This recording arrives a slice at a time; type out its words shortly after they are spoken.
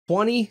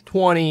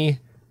2020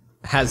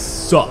 has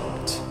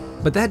sucked,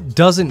 but that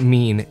doesn't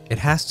mean it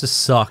has to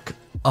suck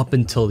up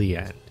until the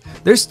end.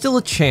 There's still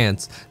a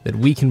chance that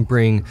we can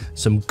bring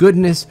some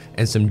goodness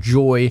and some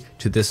joy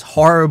to this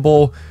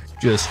horrible,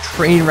 just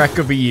train wreck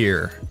of a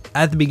year.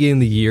 At the beginning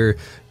of the year,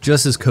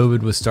 just as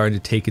COVID was starting to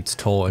take its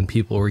toll and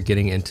people were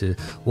getting into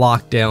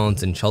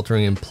lockdowns and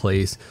sheltering in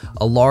place,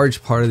 a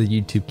large part of the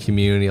YouTube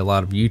community, a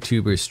lot of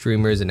YouTubers,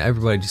 streamers, and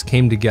everybody just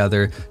came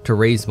together to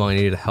raise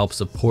money to help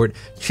support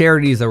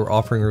charities that were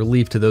offering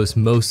relief to those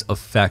most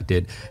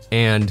affected.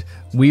 And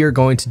we are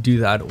going to do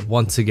that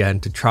once again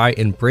to try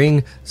and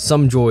bring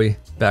some joy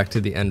back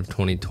to the end of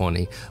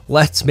 2020.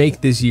 Let's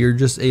make this year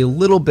just a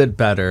little bit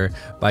better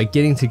by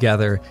getting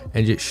together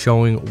and just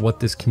showing what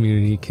this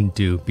community can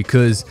do,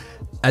 because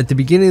at the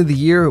beginning of the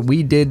year,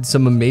 we did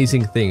some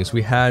amazing things.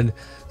 We had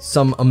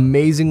some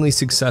amazingly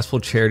successful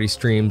charity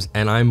streams,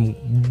 and I'm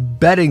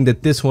betting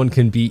that this one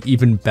can be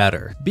even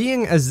better.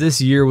 Being as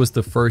this year was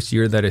the first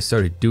year that I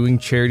started doing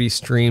charity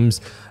streams,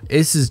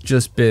 this has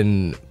just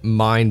been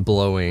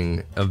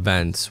mind-blowing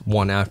events,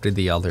 one after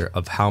the other,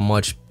 of how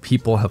much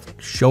people have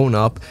shown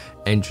up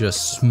and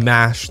just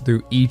smashed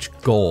through each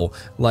goal.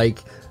 Like,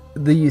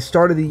 the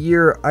start of the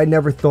year, I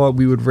never thought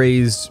we would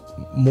raise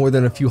more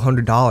than a few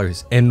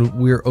 $100s, and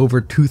we're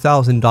over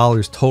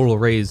 $2,000 total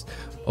raised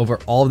over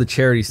all the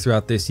charities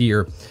throughout this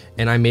year.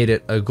 And I made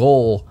it a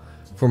goal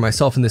for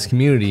myself in this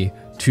community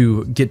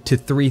to get to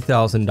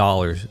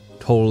 $3,000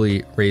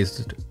 totally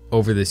raised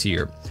over this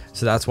year.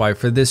 So that's why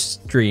for this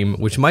stream,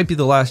 which might be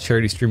the last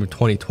charity stream of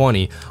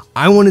 2020,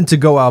 I wanted to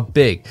go out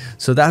big.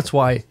 So that's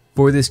why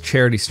for this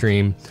charity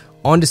stream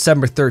on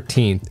December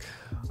 13th,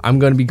 I'm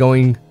going to be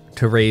going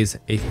to raise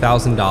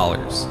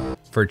 $1,000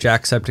 for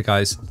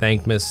Jacksepticeye's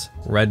Thankmass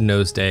Red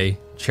Nose Day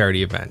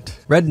charity event.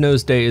 Red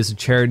Nose Day is a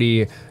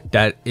charity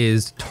that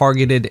is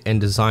targeted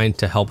and designed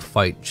to help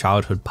fight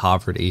childhood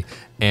poverty,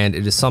 and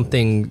it is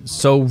something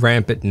so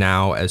rampant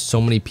now as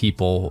so many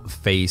people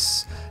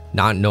face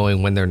not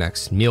knowing when their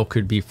next meal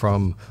could be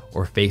from,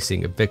 or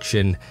facing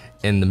eviction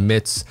in the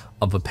midst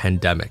of a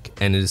pandemic.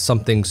 And it is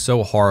something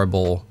so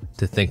horrible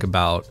to think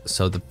about.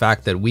 So the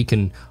fact that we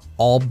can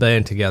all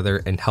band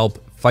together and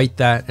help fight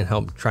that and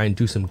help try and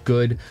do some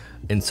good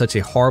in such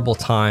a horrible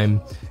time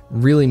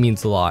really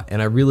means a lot.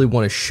 And I really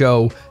want to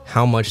show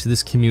how much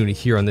this community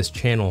here on this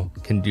channel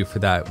can do for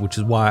that, which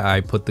is why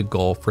I put the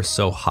goal for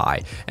so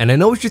high. And I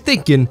know what you're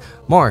thinking,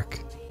 Mark,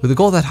 with a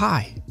goal that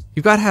high,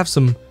 you've got to have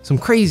some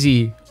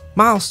crazy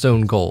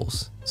milestone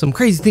goals, some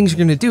crazy things you're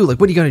gonna do. Like,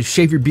 what are you gonna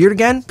shave your beard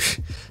again?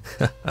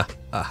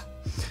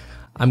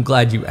 I'm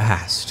glad you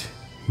asked,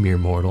 mere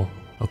mortal.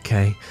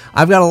 Okay,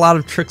 I've got a lot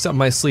of tricks up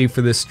my sleeve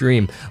for this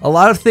stream. A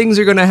lot of things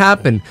are gonna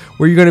happen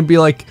where you're gonna be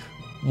like,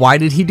 why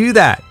did he do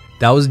that?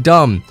 That was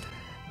dumb.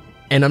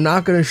 And I'm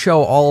not gonna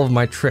show all of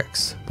my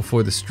tricks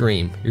before the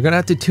stream. You're gonna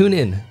have to tune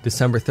in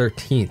December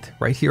 13th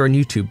right here on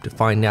YouTube to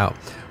find out.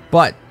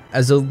 But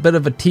as a bit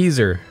of a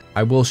teaser,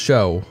 I will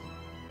show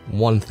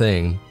one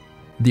thing,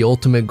 the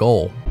ultimate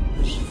goal.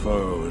 This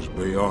foe is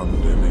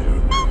beyond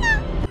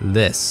any.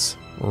 This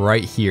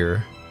right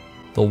here,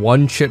 the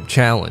one chip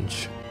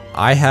challenge.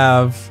 I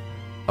have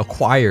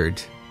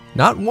acquired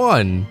not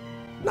one,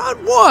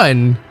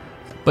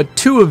 but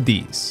two of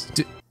these.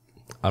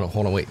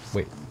 Hold on, wait.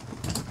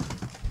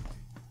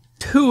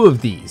 Two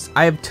of these.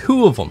 I have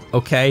two of them,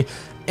 okay?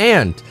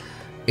 And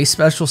a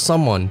special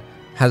someone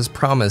has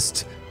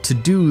promised to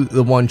do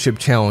the one chip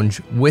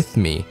challenge with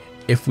me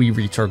if we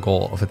reach our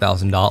goal of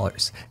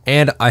 $1,000.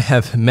 And I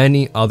have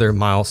many other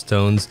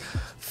milestones,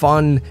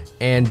 fun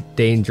and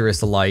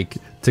dangerous alike,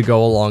 to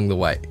go along the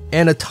way,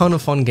 and a ton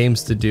of fun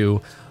games to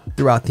do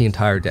throughout the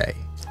entire day.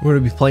 We're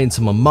going to be playing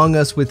some Among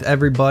Us with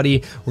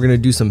everybody. We're going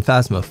to do some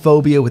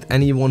Phasmophobia with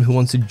anyone who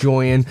wants to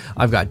join.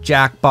 I've got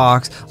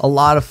Jackbox, a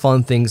lot of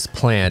fun things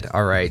planned,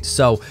 all right?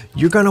 So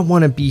you're going to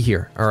want to be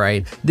here, all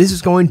right? This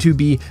is going to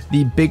be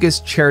the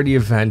biggest charity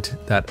event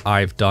that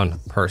I've done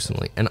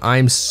personally, and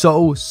I'm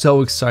so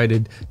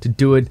excited to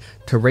do it,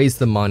 to raise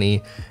the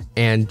money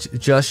and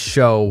just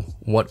show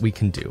what we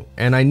can do.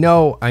 And I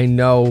know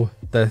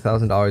that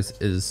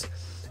 $1,000 is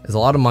a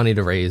lot of money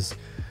to raise,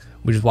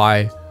 which is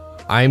why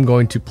I'm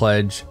going to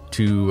pledge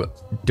to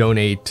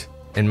donate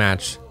and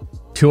match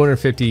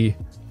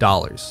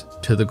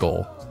 $250 to the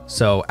goal.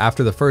 So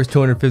after the first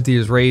 250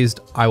 is raised,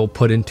 I will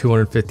put in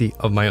 250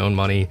 of my own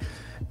money.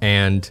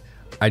 And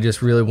I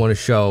just really want to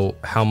show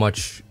how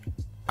much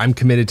I'm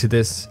committed to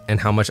this and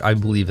how much I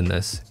believe in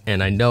this.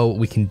 And I know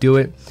we can do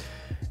it.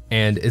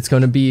 And it's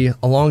going to be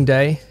a long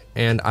day.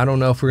 And I don't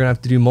know if we're going to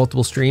have to do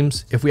multiple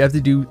streams. If we have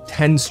to do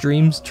 10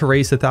 streams to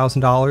raise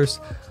 $1,000,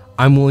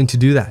 I'm willing to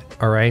do that,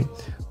 all right?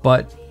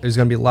 But there's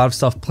gonna be a lot of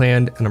stuff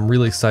planned, and I'm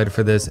really excited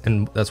for this,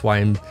 and that's why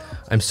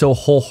I'm so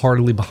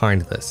wholeheartedly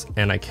behind this,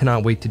 and I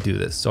cannot wait to do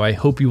this. So I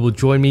hope you will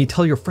join me.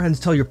 Tell your friends,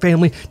 tell your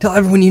family, tell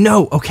everyone you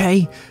know,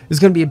 okay? It's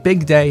gonna be a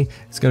big day.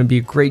 It's gonna be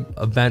a great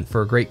event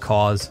for a great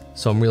cause.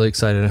 So I'm really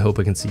excited, and I hope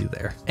I can see you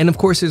there. And of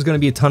course, there's gonna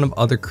be a ton of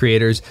other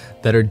creators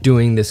that are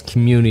doing this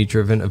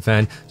community-driven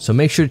event. So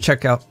make sure to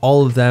check out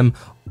all of them.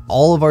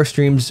 All of our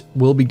streams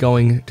will be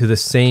going to the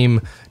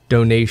same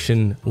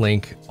donation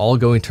link, all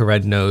going to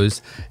Red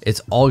Nose.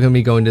 It's all going to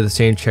be going to the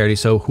same charity.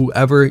 So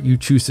whoever you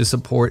choose to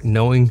support,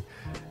 knowing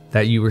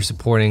that you were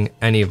supporting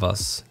any of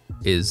us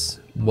is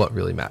what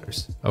really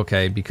matters,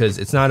 okay? Because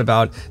it's not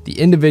about the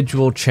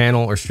individual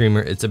channel or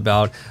streamer, it's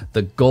about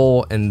the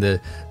goal and the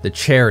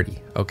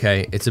charity,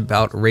 okay? It's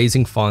about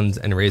raising funds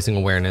and raising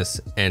awareness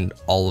and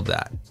all of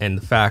that. And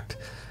the fact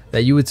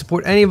that you would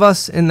support any of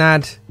us in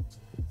that,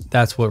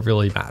 that's what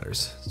really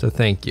matters. So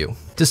thank you.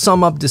 To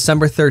sum up,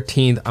 December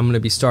 13th, I'm going to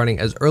be starting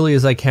as early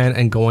as I can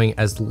and going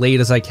as late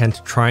as I can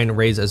to try and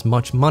raise as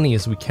much money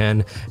as we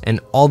can. And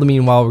all the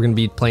meanwhile, we're going to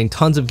be playing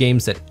tons of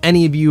games that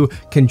any of you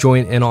can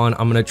join in on.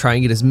 I'm going to try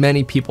and get as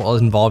many people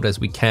involved as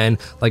we can.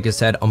 Like I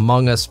said,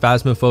 Among Us,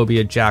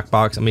 Phasmophobia,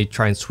 Jackbox. I'm going to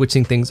try and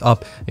switching things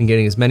up and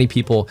getting as many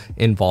people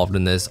involved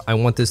in this. I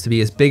want this to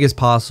be as big as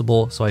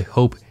possible, so I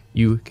hope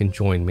you can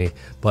join me.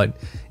 But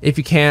if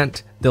you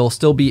can't, there'll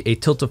still be a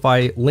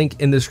Tiltify link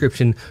in the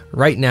description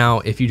right now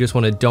if you just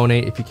want to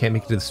donate. If you can't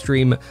make it to the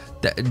stream,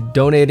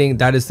 donating,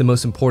 that is the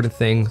most important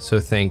thing,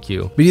 so thank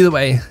you. But either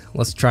way,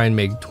 let's try and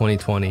make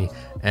 2020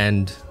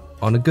 end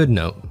on a good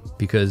note,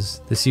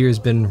 because this year has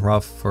been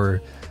rough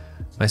for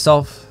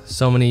myself,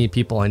 so many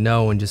people I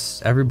know, and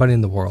just everybody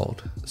in the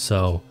world.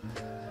 So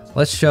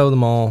let's show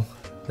them all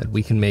that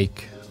we can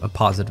make a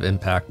positive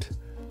impact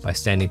by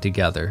standing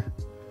together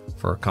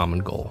for a common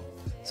goal.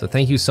 So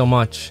thank you so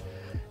much,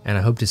 and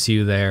I hope to see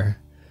you there.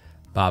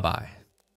 Bye bye.